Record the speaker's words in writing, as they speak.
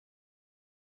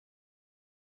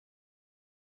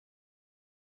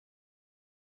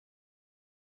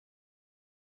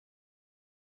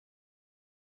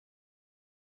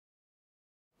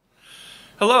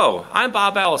Hello, I'm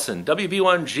Bob Allison,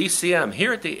 WB1GCM,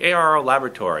 here at the ARO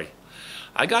Laboratory.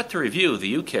 I got to review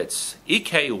the YouKits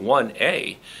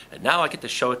EK1A, and now I get to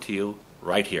show it to you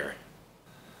right here.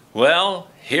 Well,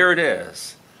 here it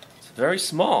is. It's very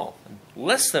small,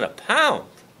 less than a pound.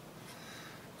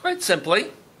 Quite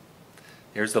simply,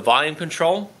 here's the volume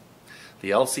control, the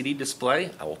LCD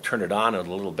display. I will turn it on in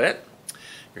a little bit.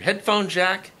 Your headphone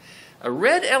jack, a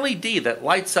red LED that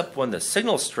lights up when the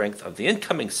signal strength of the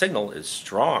incoming signal is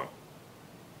strong.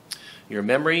 Your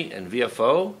memory and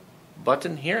VFO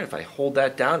button here, if I hold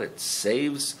that down, it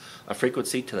saves a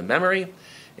frequency to the memory.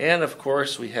 And of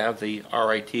course, we have the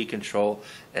RIT control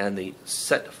and the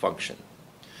set function.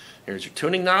 Here's your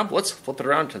tuning knob. Let's flip it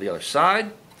around to the other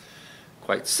side.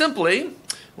 Quite simply,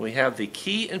 we have the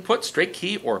key input, straight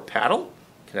key or paddle,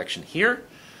 connection here,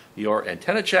 your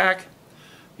antenna jack,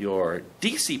 your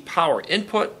DC power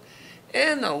input,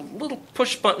 and a little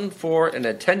push button for an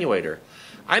attenuator.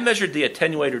 I measured the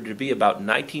attenuator to be about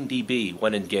 19 dB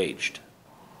when engaged.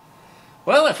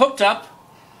 Well, I've hooked up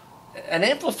an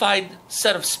amplified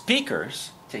set of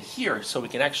speakers to here so we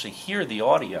can actually hear the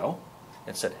audio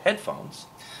instead of headphones.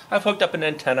 I've hooked up an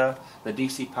antenna, the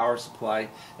DC power supply,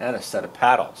 and a set of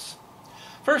paddles.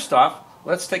 First off,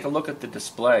 let's take a look at the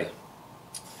display.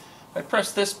 If I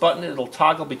press this button, it'll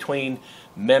toggle between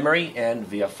memory and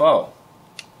VFO.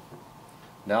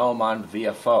 Now I'm on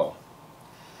VFO.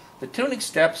 The tuning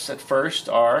steps at first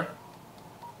are,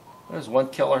 there's 1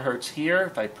 kilohertz here.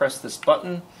 If I press this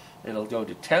button, it'll go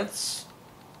to tenths,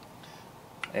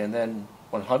 and then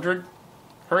 100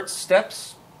 hertz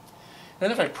steps.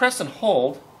 Then if I press and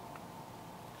hold,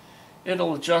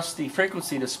 it'll adjust the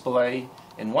frequency display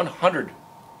in 100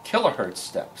 kilohertz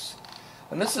steps.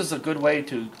 And this is a good way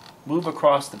to move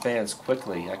across the bands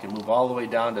quickly. I can move all the way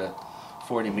down to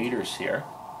 40 meters here.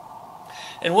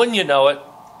 And wouldn't you know it,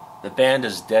 the band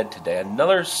is dead today.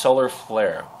 Another solar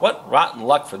flare. What rotten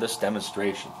luck for this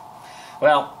demonstration.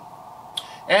 Well,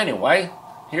 anyway,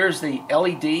 here's the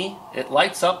LED. It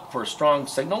lights up for strong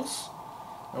signals.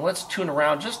 And let's tune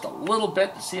around just a little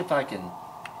bit to see if I can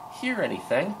hear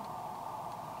anything.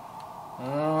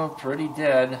 Oh, pretty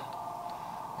dead.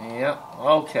 Yeah,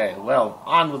 okay, well,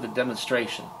 on with the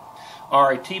demonstration.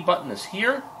 RIT button is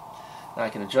here. Now I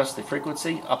can adjust the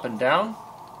frequency up and down.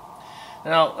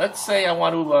 Now, let's say I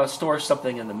want to store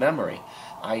something in the memory.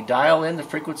 I dial in the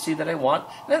frequency that I want,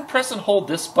 and then press and hold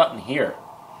this button here.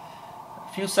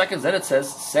 A few seconds, then it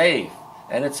says save,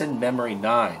 and it's in memory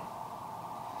 9.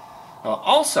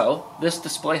 Also, this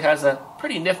display has a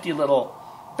pretty nifty little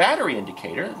battery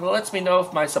indicator that lets me know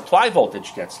if my supply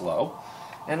voltage gets low.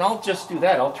 And I'll just do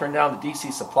that. I'll turn down the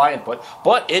DC supply input,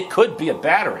 but it could be a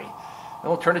battery. And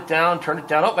we'll turn it down, turn it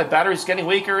down. Oh, my battery's getting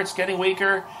weaker, it's getting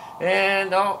weaker.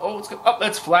 And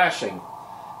it's flashing.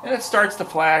 And it starts to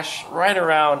flash right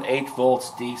around 8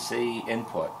 volts DC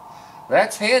input.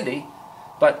 That's handy,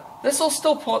 but this will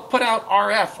still put out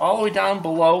RF all the way down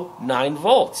below 9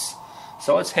 volts.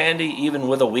 So it's handy even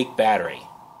with a weak battery.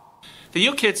 The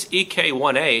YouKits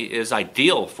EK1A is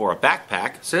ideal for a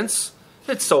backpack since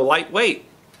it's so lightweight.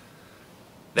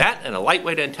 That and a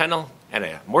lightweight antenna and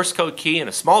a Morse code key and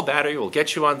a small battery will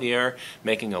get you on the air,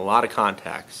 making a lot of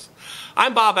contacts.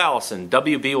 I'm Bob Allison,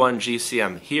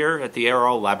 WB1GCM, here at the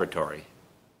ARO Laboratory.